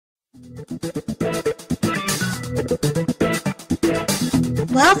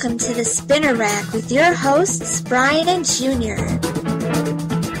Welcome to the Spinner Rack with your hosts, Brian and Junior.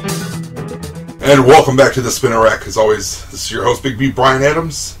 And welcome back to the Spinner Rack. As always, this is your host, Big B, Brian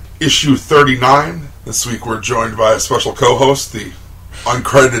Adams. Issue 39. This week we're joined by a special co-host, the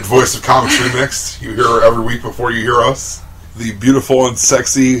uncredited voice of Comics Remixed. You hear her every week before you hear us. The beautiful and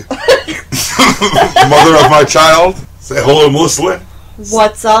sexy mother of my child. Say hello, Melissa.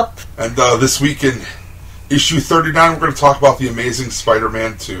 What's up? And this week in issue 39, we're going to talk about The Amazing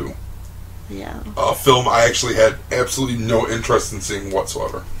Spider-Man 2. Yeah. A film I actually had absolutely no interest in seeing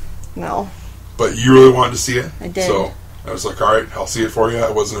whatsoever. No. But you really wanted to see it? I did. So I was like, alright, I'll see it for you. I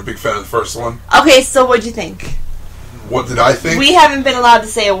wasn't a big fan of the first one. Okay, so what'd you think? What did I think? We haven't been allowed to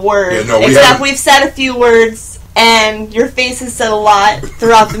say a word. Yeah, no, except we've said a few words, and your face has said a lot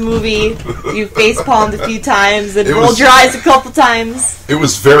throughout the movie. You face-palmed a few times and rolled your eyes a couple times. It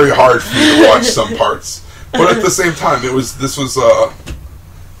was very hard for me to watch some parts. But at the same time, this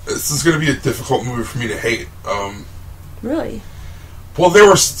is going to be a difficult movie for me to hate. Really? Well, there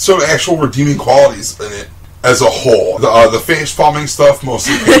were some actual redeeming qualities in it as a whole. The face-palming stuff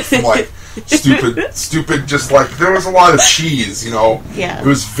mostly came from, like, stupid, just like, there was a lot of cheese, you know? Yeah. It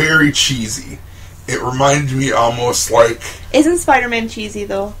was very cheesy. It reminded me almost like... Isn't Spider-Man cheesy,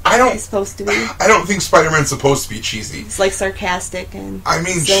 though? He's supposed to be. I don't think Spider-Man's supposed to be cheesy. It's, like, sarcastic and I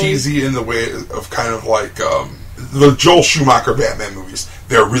mean silly. Cheesy in the way of kind of like, the Joel Schumacher Batman movies.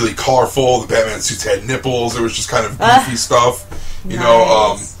 They're really colorful. The Batman suits had nipples. It was just kind of goofy stuff. You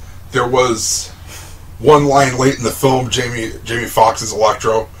know, there was one line late in the film, Jamie Foxx's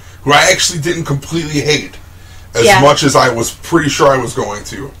Electro, who I actually didn't completely hate as much as I was pretty sure I was going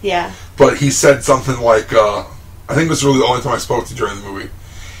to. Yeah. But he said something like, I think it was really the only time I spoke to during the movie.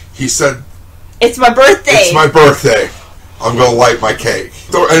 He said, "It's my birthday. It's my birthday. I'm going to light my cake."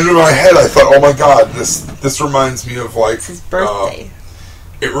 So, and in my head I thought, oh my god, this reminds me of like... It's his birthday.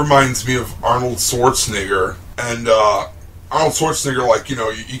 It reminds me of Arnold Schwarzenegger. And Arnold Schwarzenegger, like, you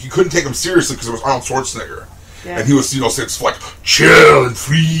know, you couldn't take him seriously because it was Arnold Schwarzenegger. Yeah. And he was, you know, saying like, chill and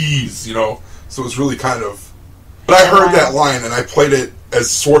freeze, you know. So it was really kind of... But I heard that line and I played it as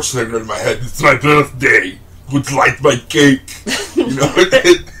Schwarzenegger in my head. It's my birthday. Would light my cake. You know,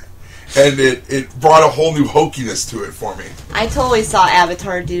 it brought a whole new hokiness to it for me. I totally saw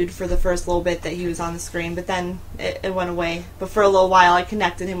Avatar Dude for the first little bit that he was on the screen, but then it went away. But for a little while, I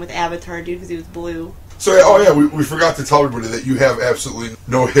connected him with Avatar Dude because he was blue. So, we forgot to tell everybody that you have absolutely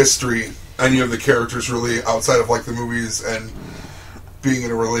no history, any of the characters really, outside of, like, the movies, and being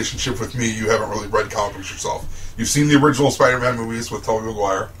in a relationship with me, you haven't really read comic books yourself. You've seen the original Spider-Man movies with Tobey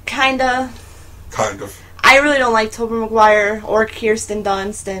Maguire. Kinda. Kind of. I really don't like Tobey Maguire or Kirsten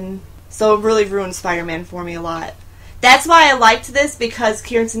Dunst, and so it really ruined Spider-Man for me a lot. That's why I liked this, because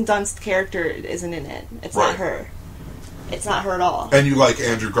Kirsten Dunst's character isn't in it. It's not her. It's not her at all. And you like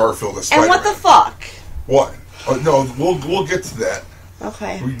Andrew Garfield as Spider-Man. And what the fuck? What? No, we'll get to that.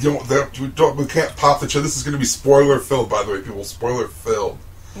 Okay. We can't pop the cherry. This is going to be spoiler filled, by the way, people. Spoiler filled.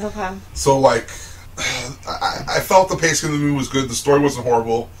 Okay. So, like, I felt the pacing of the movie was good. The story wasn't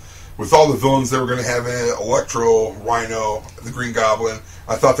horrible. With all the villains they were going to have in it, Electro, Rhino, the Green Goblin,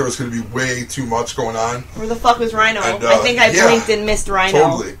 I thought there was going to be way too much going on. Where the fuck was Rhino? And, I think I blinked and missed Rhino.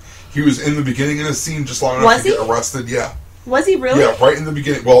 Totally. He was in the beginning of the scene just long enough to get arrested. Yeah. Was he really? Yeah, right in the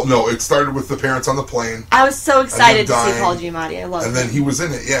beginning. Well, no, it started with the parents on the plane. I was so excited to see Paul Giamatti. I love him. And then he was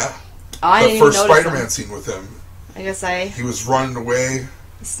in it, yeah. Oh, I didn't the first even notice Spider-Man him. scene with him. I guess He was running away.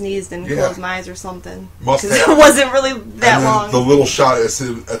 Sneezed and closed my eyes or something. Must have. Because it wasn't really that and then long. The little shot at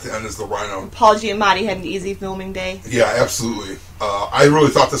the end is the Rhino. Paul Giamatti had an easy filming day. Yeah, absolutely. I really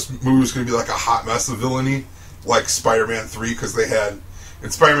thought this movie was going to be like a hot mess of villainy, like Spider-Man 3, because they had... In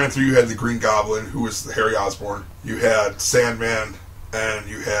Spider-Man 3, you had the Green Goblin, who was Harry Osborn. You had Sandman, and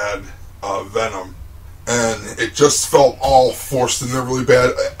you had Venom. And it just felt all forced in there really bad.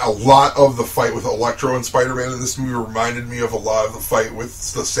 A lot of the fight with Electro and Spider-Man in this movie reminded me of a lot of the fight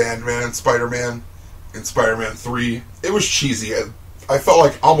with the Sandman and Spider-Man in Spider-Man 3. It was cheesy. I felt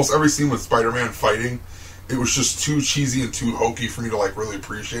like almost every scene with Spider-Man fighting, it was just too cheesy and too hokey for me to like really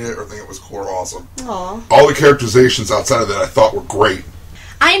appreciate it or think it was cool or awesome. Aww. All the characterizations outside of that I thought were great.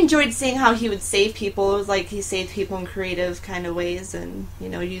 I enjoyed seeing how he would save people. It was like he saved people in creative kind of ways and, you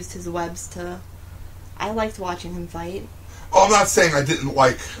know, used his webs to... I liked watching him fight. Oh, I'm not saying I didn't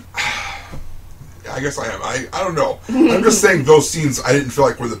like... I guess I am. I don't know. I'm just saying those scenes I didn't feel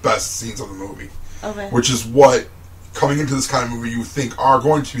like were the best scenes of the movie. Okay. Which is what, coming into this kind of movie, you think are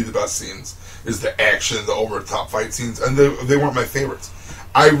going to be the best scenes. Is the action, the over-the-top fight scenes. And they weren't my favorites.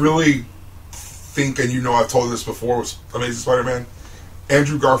 I really think, and you know I've told you this before with Amazing Spider-Man,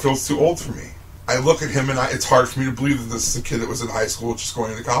 Andrew Garfield's too old for me. I look at him and it's hard for me to believe that this is a kid that was in high school just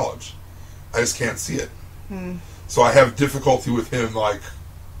going into college. I just can't see it. So I have difficulty with him, like,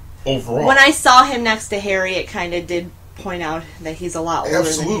 overall. When I saw him next to Harry, it kind of did point out that he's a lot older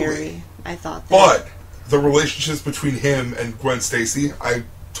than Harry. I thought that. But the relationships between him and Gwen Stacy, I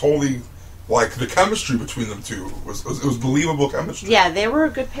totally... Like, the chemistry between them two was believable chemistry. Yeah, they were a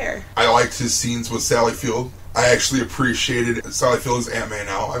good pair. I liked his scenes with Sally Field. I actually appreciated Sally Field as Aunt May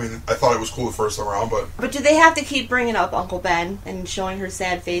now. I mean, I thought it was cool the first time around, but... But do they have to keep bringing up Uncle Ben and showing her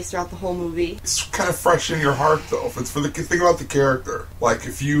sad face throughout the whole movie? It's kind of fresh in your heart, though. If it's for the... Think about the character. Like,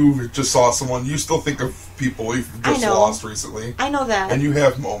 if you just saw someone, you still think of people you've just lost recently. I know that. And you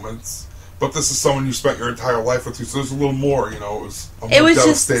have moments. But this is someone you spent your entire life with, so there's a little more, you know. It was a more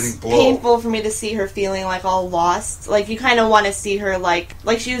devastating blow. Painful for me to see her feeling like all lost. Like, you kind of want to see her like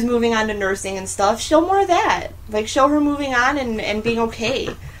she was moving on to nursing and stuff. Show more of that. Like, show her moving on and being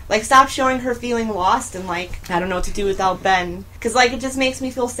okay. Like, stop showing her feeling lost and, like, I don't know what to do without Ben. Because, like, it just makes me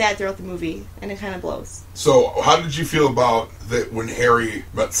feel sad throughout the movie, and it kind of blows. So, how did you feel about that when Harry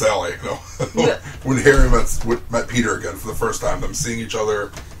met Sally? No, when Harry met Peter again for the first time, them seeing each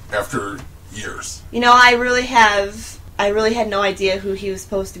other after years. You know, I really had no idea who he was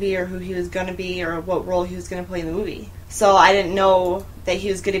supposed to be or who he was going to be or what role he was going to play in the movie. So I didn't know that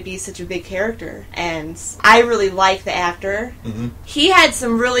he was going to be such a big character. And I really like the actor. Mm-hmm. He had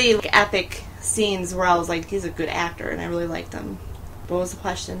some really epic scenes where I was like, he's a good actor, and I really liked him. What was the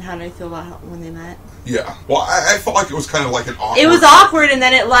question? How did I feel about when they met? Yeah. Well, I felt like it was kind of like an awkward... It was awkward, and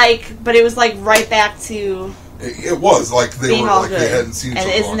then but it was like right back to... It was like they were like they hadn't seen each other.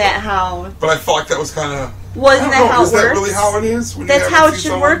 And isn't that how? But I felt like that was kind of. Wasn't that how it works? Is that really how it is? That's how it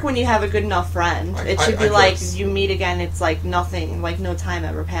should work when you have a good enough friend. It should be like you meet again. It's like nothing, like no time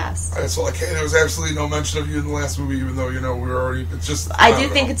ever passed. I just felt like, hey, there was absolutely no mention of you in the last movie, even though we were already. It's just. I do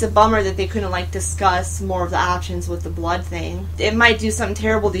think it's a bummer that they couldn't like discuss more of the options with the blood thing. It might do something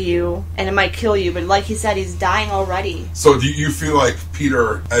terrible to you, and it might kill you. But like he said, he's dying already. So do you feel like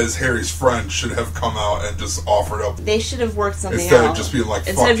Peter, as Harry's friend, should have come out and just offered up? They should have worked something instead out. Of just being like,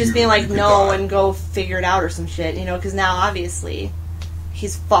 instead of just being like no die. And go figure it out or some shit, you know. Because now, obviously,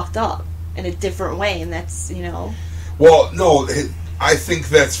 he's fucked up in a different way, and that's, you know... Well, no, I think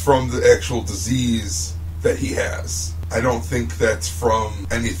that's from the actual disease that he has. I don't think that's from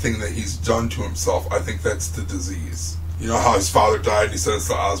anything that he's done to himself. I think that's the disease. You know how his father died, and he said it's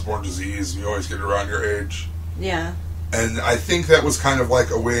the Osborne disease, and you always get it around your age? Yeah. And I think that was kind of like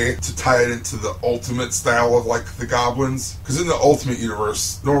a way to tie it into the ultimate style of like the goblins. Because in the ultimate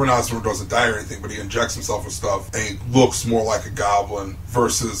universe, Norman Osborn doesn't die or anything, but he injects himself with stuff and he looks more like a goblin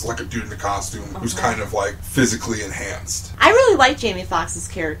versus like a dude in a costume who's kind of like physically enhanced. I really liked Jamie Foxx's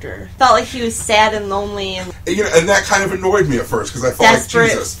character. Felt like he was sad and lonely. And you know, and that kind of annoyed me at first because I felt desperate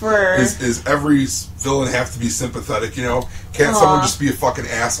like, Jesus, for... is every villain have to be sympathetic, you know? Can't someone just be a fucking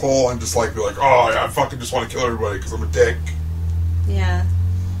asshole and just like be like, oh, yeah, I fucking just want to kill everybody because I'm a dick? Yeah.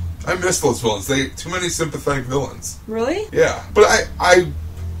 I miss those villains. Too many sympathetic villains. Really? Yeah. But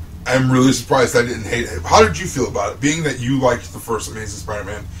I'm really surprised I didn't hate it. How did you feel about it? Being that you liked the first Amazing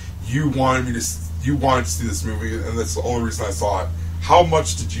Spider-Man, you wanted to see this movie, and that's the only reason I saw it. How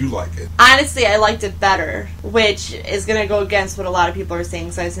much did you like it? Honestly, I liked it better, which is going to go against what a lot of people are saying,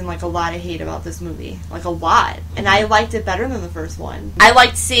 because I've seen like a lot of hate about this movie. Like a lot. And I liked it better than the first one. I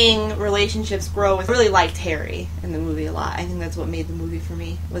liked seeing relationships grow. I really liked Harry in the movie a lot. I think that's what made the movie for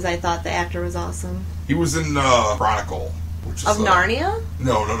me, was I thought the actor was awesome. He was in Chronicle. Which is, of Narnia?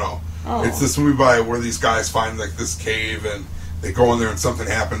 No. Oh. It's this movie where these guys find like this cave and they go in there and something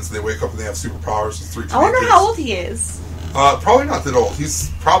happens and they wake up and they have superpowers. It's 3 teenagers. I wonder how old he is. Probably not that old.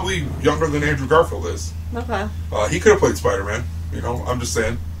 He's probably younger than Andrew Garfield is. Okay. He could have played Spider-Man. You know, I'm just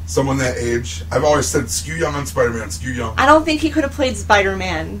saying. Someone that age. I've always said skew young on Spider-Man, skew young. I don't think he could have played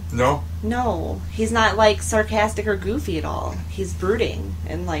Spider-Man. No? No. He's not, like, sarcastic or goofy at all. He's brooding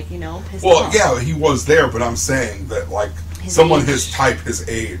and, like, you know, pissed off. off. Yeah, he was there, but I'm saying that, like, someone his type, his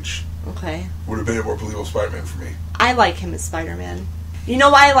age, would have been a more believable Spider-Man for me. I like him as Spider-Man. You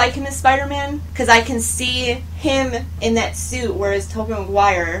know why I like him as Spider-Man? Because I can see him in that suit, whereas Tobey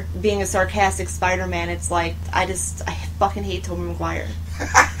Maguire being a sarcastic Spider-Man, it's like, I fucking hate Tobey Maguire.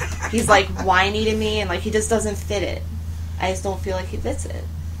 He's like whiny to me, and like he just doesn't fit it. I just don't feel like he fits it.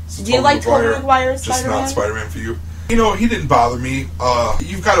 So do you like Tobey Maguire as Spider-Man? Just not Spider-Man for you? You know, he didn't bother me.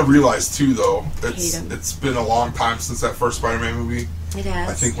 You've got to realize, too, though, it's been a long time since that first Spider-Man movie. It has.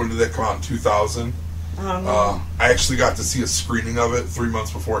 I think, when did that come out? In 2000? I actually got to see a screening of it 3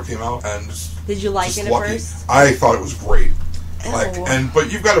 months before it came out, and did you like it at first? I thought it was great.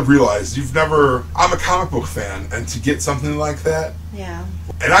 But you've got to realize I'm a comic book fan, and to get something like that, yeah.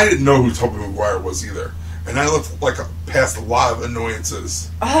 And I didn't know who Tobey Maguire was either, and I looked past a lot of annoyances.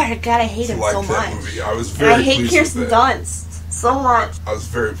 Oh God, I hate him so much. That movie. I was very. And I hate Kirsten Dunst so much. I was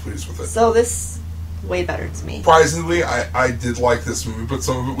very pleased with it. So this way better to me. Surprisingly, I did like this movie, but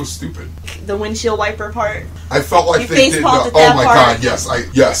some of it was stupid. The windshield wiper part. I felt like they did. Oh my God! Yes,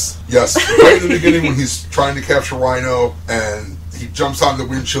 yes. Right in the beginning when he's trying to capture Rhino and he jumps on the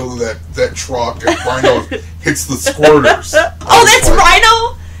windshield of that truck and Rhino hits the squirters. Oh, that's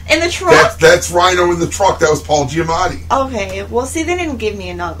Rhino in the truck. That's Rhino in the truck. That was Paul Giamatti. Okay, well, see, they didn't give me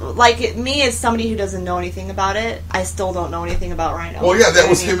enough. Me as somebody who doesn't know anything about it, I still don't know anything about Rhino. Well, yeah, that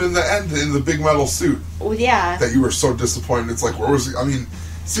was him in the end in the big metal suit. Well, yeah. That you were so disappointed. It's like, where was he? I mean,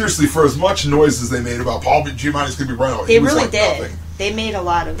 seriously, for as much noise as they made about Paul Giamatti's going to be Rhino, they really did. Nothing. They made a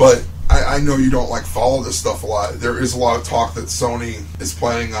lot of. But I know you don't follow this stuff a lot. There is a lot of talk that Sony is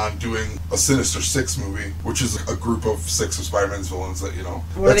planning on doing a Sinister Six movie, which is a group of 6 of Spider-Man's villains that,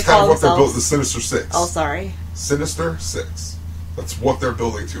 that's kind of what they're building, the Sinister Six. Oh, sorry. Sinister Six. That's what they're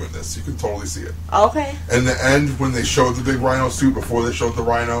building to in this. You can totally see it. Okay. In the end, when they showed the big Rhino suit, before they showed the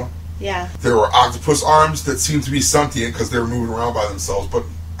Rhino, yeah, there were octopus arms that seemed to be sentient because they were moving around by themselves, but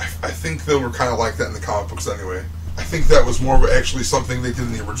I think they were kind of like that in the comic books anyway. I think that was more of actually something they did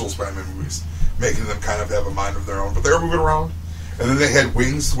in the original Spider-Man movies, making them kind of have a mind of their own. But they were moving around. And then they had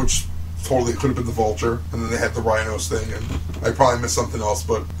wings, which totally could have been the Vulture. And then they had the Rhinos thing. And I probably missed something else,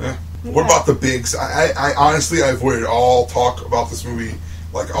 but yeah. What about the bigs? I honestly, I avoided all talk about this movie,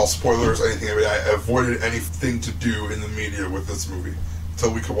 all spoilers, anything. I avoided anything to do in the media with this movie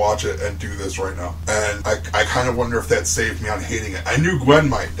until we could watch it and do this right now. And I kind of wonder if that saved me on hating it. I knew Gwen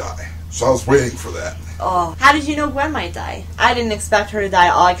might die, so I was waiting for that. Oh, how did you know Gwen might die? I didn't expect her to die.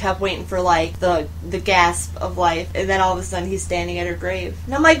 All I kept waiting for the gasp of life, and then all of a sudden he's standing at her grave,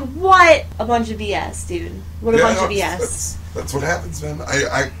 and I'm like, what? A bunch of BS, dude. What a bunch of BS. That's what happens, man.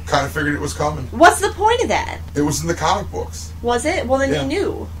 I kind of figured it was coming. What's the point of that? It was in the comic books. Was it? Well, then you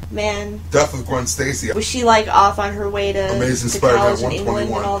knew, man. Death of Gwen Stacy. Was she off on her way to Amazing Spider-Man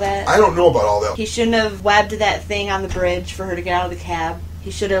 121 and all that? I don't know about all that. He shouldn't have webbed that thing on the bridge for her to get out of the cab. He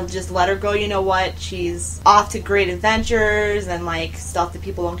should have just let her go. You know what? She's off to great adventures and stuff that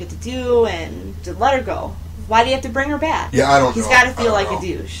people don't get to do, and just let her go. Why do you have to bring her back? Yeah, I don't know. He's got to feel like a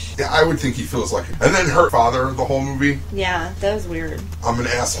douche. Yeah, I would think he feels like it. And then her father, the whole movie. Yeah, that was weird. I'm an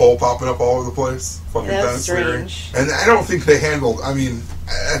asshole popping up all over the place. Fucking That's strange. And I don't think they handled. I mean,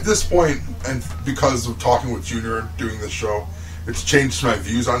 at this point, and because of talking with Junior doing this show, it's changed my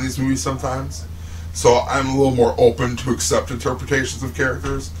views on these movies sometimes. So I'm a little more open to accept interpretations of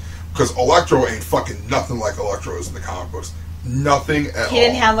characters. Because Electro ain't fucking nothing like Electro is in the comic books. Nothing at all. He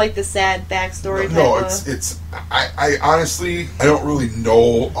didn't have the sad backstory. No, it's. I honestly, I don't really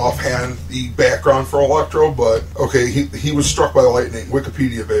know offhand the background for Electro, but okay, he was struck by lightning.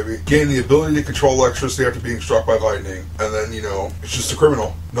 Wikipedia, baby. Gained the ability to control electricity after being struck by lightning, and then it's just a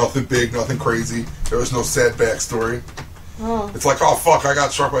criminal. Nothing big, nothing crazy. There was no sad backstory. Oh. It's oh fuck, I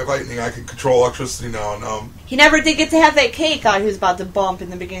got struck by lightning, I can control electricity now, and he never did get to have that cake he was about to bump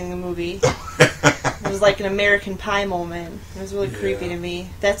in the beginning of the movie. It was like an American Pie moment. It was really creepy to me.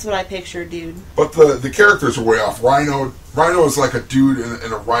 That's what I pictured, dude. But the characters are way off. Rhino is like a dude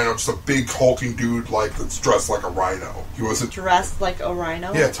in a rhino, just a big hulking dude that's dressed like a rhino. He wasn't dressed like a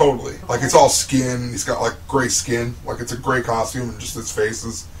rhino? Yeah, totally. Okay. It's all skin, he's got gray skin, it's a gray costume, and just his face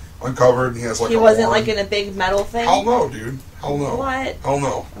is uncovered, and he has he wasn't in a big metal thing? Hell no, dude. Hell no. What? Hell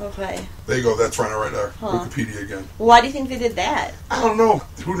no. Okay. There you go, that's right there. Huh. Wikipedia again. Well, why do you think they did that? I don't know.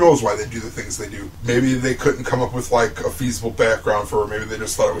 Who knows why they do the things they do. Maybe they couldn't come up with a feasible background for her. Maybe they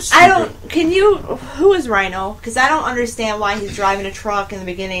just thought it was stupid. Who is Rhino? Because I don't understand why he's driving a truck in the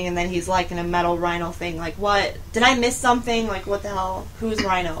beginning and then he's in a metal rhino thing. What? Did I miss something? What the hell? Who's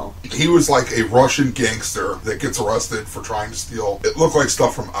Rhino? He was a Russian gangster that gets arrested for trying to steal. It looked like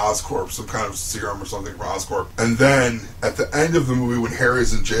stuff from Oscorp, some kind of serum or something from Oscorp. And then at the end of the movie, when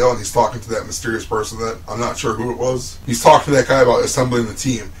Harry's in jail and he's talking to that mysterious person that I'm not sure who it was, he's talking to that guy about assembling the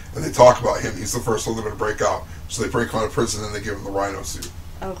team, and they talk about him. He's the first one they're going to break out. So they break him out of prison and they give him the rhino suit.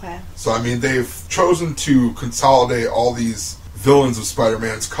 Okay. So, they've chosen to consolidate all these villains of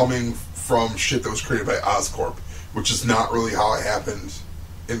Spider-Man's coming from shit that was created by Oscorp, which is not really how it happened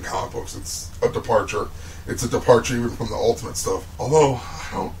in comic books. It's a departure. It's a departure even from the Ultimate stuff. Although, I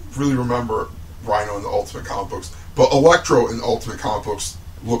don't really remember Rhino in the Ultimate comic books. But Electro in the Ultimate comic books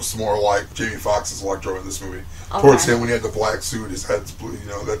looks more like Jamie Foxx's Electro in this movie. Okay. Towards him, when he had the black suit, his head's blue,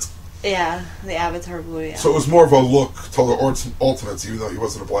 that's... Yeah, the Avatar blue, yeah. So it was more of a look to the Ultimates, even though he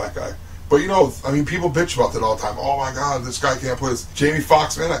wasn't a black guy. But I mean, people bitch about that all the time. Oh my god, this guy can't play this. Jamie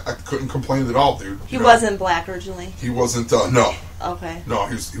Foxx, man, I couldn't complain at all, dude. He wasn't black originally. He wasn't. No. Okay. No,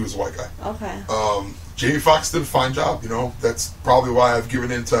 he was a white guy. Okay. Jamie Foxx did a fine job. That's probably why I've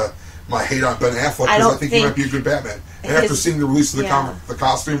given into my hate on Ben Affleck, because I think he might be a good Batman. And after seeing the release of the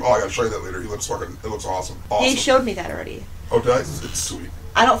costume, I gotta show you that later. It looks awesome. He showed me that already. Oh, did I? It's sweet.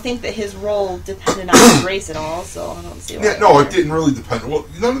 I don't think that his role depended on his race at all, so I don't see why. Yeah, no, it didn't really depend. Well,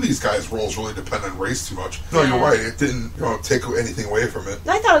 none of these guys' roles really depend on race too much. No, you're right. It didn't take anything away from it.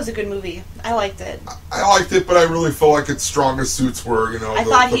 I thought it was a good movie. I liked it. I liked it, but I really feel like its strongest suits were, I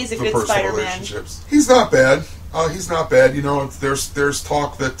thought he's a good Spider-Man. Relationships. He's not bad. He's not bad. There's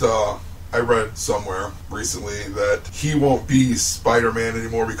talk that I read somewhere recently that he won't be Spider-Man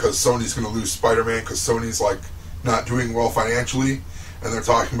anymore because Sony's going to lose Spider-Man because Sony's not doing well financially, and they're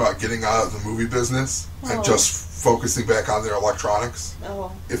talking about getting out of the movie business and just focusing back on their electronics.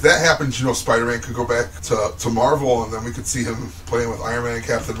 Oh. If that happens, Spider-Man could go back to Marvel, and then we could see him playing with Iron Man and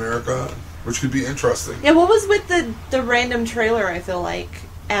Captain America, which could be interesting. Yeah, what was with the random trailer, I feel like,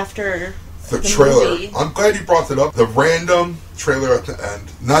 after the trailer movie? I'm glad you brought that up. The random trailer at the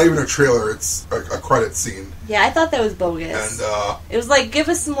end. Not even a trailer, it's a credit scene. Yeah, I thought that was bogus. And it was like, give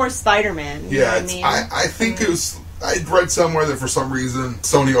us some more Spider-Man. You know what I mean? I think it was... I'd read somewhere that for some reason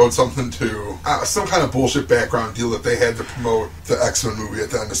Sony owed something to some kind of bullshit background deal that they had to promote the X-Men movie at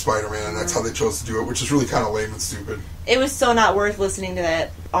the end of Spider-Man, and that's how they chose to do it, which is really kind of lame and stupid. It was so not worth listening to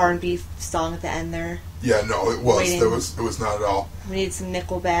that R&B song at the end there. Yeah, no, it was. It was not at all. We need some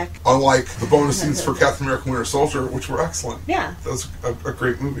Nickelback. Unlike the bonus scenes for Captain America Winter Soldier, which were excellent. Yeah. That was a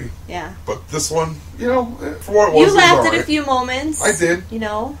great movie. Yeah. But this one, for what it was, you laughed at right. a few moments. I did.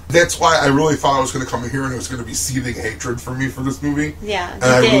 That's why I really thought I was going to come in here and it was going to be seething hatred for me for this movie. Yeah, and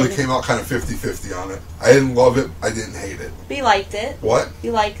I really came out kind of 50-50 on it. I didn't love it. I didn't hate it. But you liked it. What?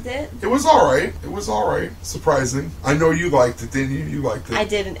 You liked it? It was alright. It was alright. Surprising. I know you liked it, didn't you? You liked it. I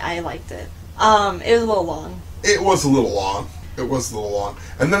didn't. I liked it. It was a little long. It was a little long.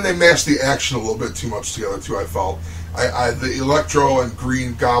 And then they mashed the action a little bit too much together, too, I felt. The Electro and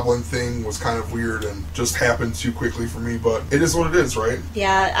Green Goblin thing was kind of weird and just happened too quickly for me, but it is what it is, right?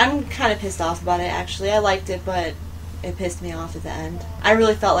 Yeah, I'm kind of pissed off about it, actually. I liked it, but it pissed me off at the end. I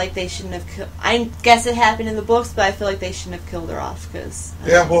really felt like they shouldn't have I guess it happened in the books, but I feel like they shouldn't have killed her off, because...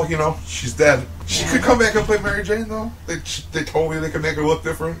 Yeah, well, she's dead. She could come back and play Mary Jane, though. They told me they could make her look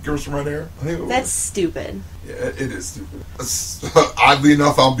different, give her some red hair. That's stupid. Yeah, it is stupid. Oddly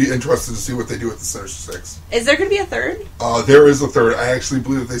enough, I'll be interested to see what they do with the Sinister Six. Is there going to be a third? There is a third. I actually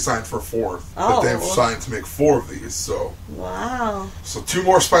believe that they signed for a fourth. Oh. That they've signed to make 4 of these, so... Wow. So 2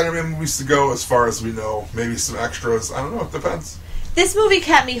 more Spider-Man movies to go, as far as we know. Maybe some extras. I don't know. It depends. This movie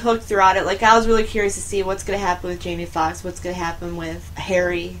kept me hooked throughout it. I was really curious to see what's going to happen with Jamie Foxx, what's going to happen with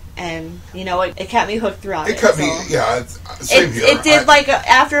Harry, and, it kept me hooked throughout it. It kept me, yeah, same here. It did,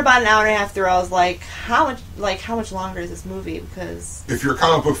 after about an hour and a half through, I was like, how much longer is this movie? Because... If you're a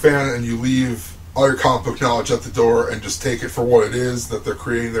comic book fan and you leave all your comic book knowledge at the door and just take it for what it is, that they're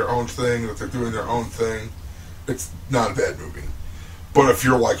creating their own thing, that they're doing their own thing, it's not a bad movie. But if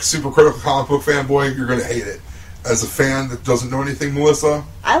you're, super critical comic book fanboy, you're going to hate it. As a fan that doesn't know anything, Melissa...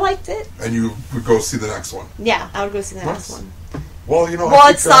 I liked it. And you would go see the next one. Yeah, I would go see the next one. Well,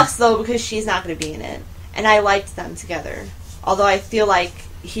 Well, it sucks, though, because she's not going to be in it. And I liked them together. Although I feel like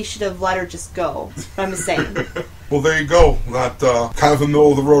he should have let her just go. But I'm just saying. Well, there you go. Not kind of a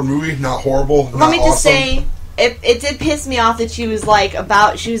middle-of-the-road movie. Not horrible. Let me just say... It did piss me off that she was,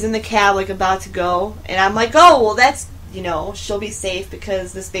 she was in the cab, about to go. And I'm like, oh, well, that's... she'll be safe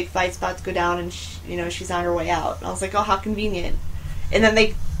because this big fight's about to go down and, she's on her way out. And I was like, oh, how convenient. And then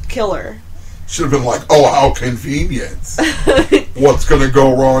they kill her. Should have been like, oh, how convenient. What's going to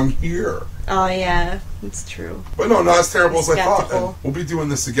go wrong here? Oh, yeah. It's true. But no, not as terrible as I thought. And we'll be doing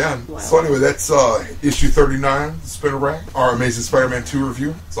this again. Wow. So anyway, that's issue 39, Spinner Rack, our Amazing Spider-Man 2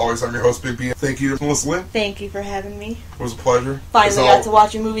 review. As always, I'm your host, Big B. Thank you to Melissa Lynn. Thank you for having me. It was a pleasure. Finally got to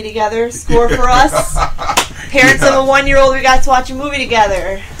watch a movie together. Score for us. Parents of a 1-year-old, we got to watch a movie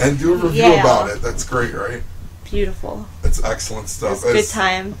together. And do a review about it. That's great, right? Beautiful. It's excellent stuff. Good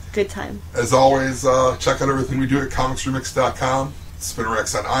time. Good time. As always, check out everything we do at comicsremix.com.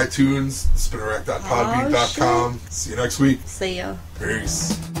 Spinnerx on iTunes, spinnerx.podbean.com. See you next week. See ya.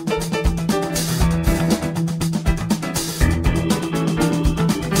 Peace.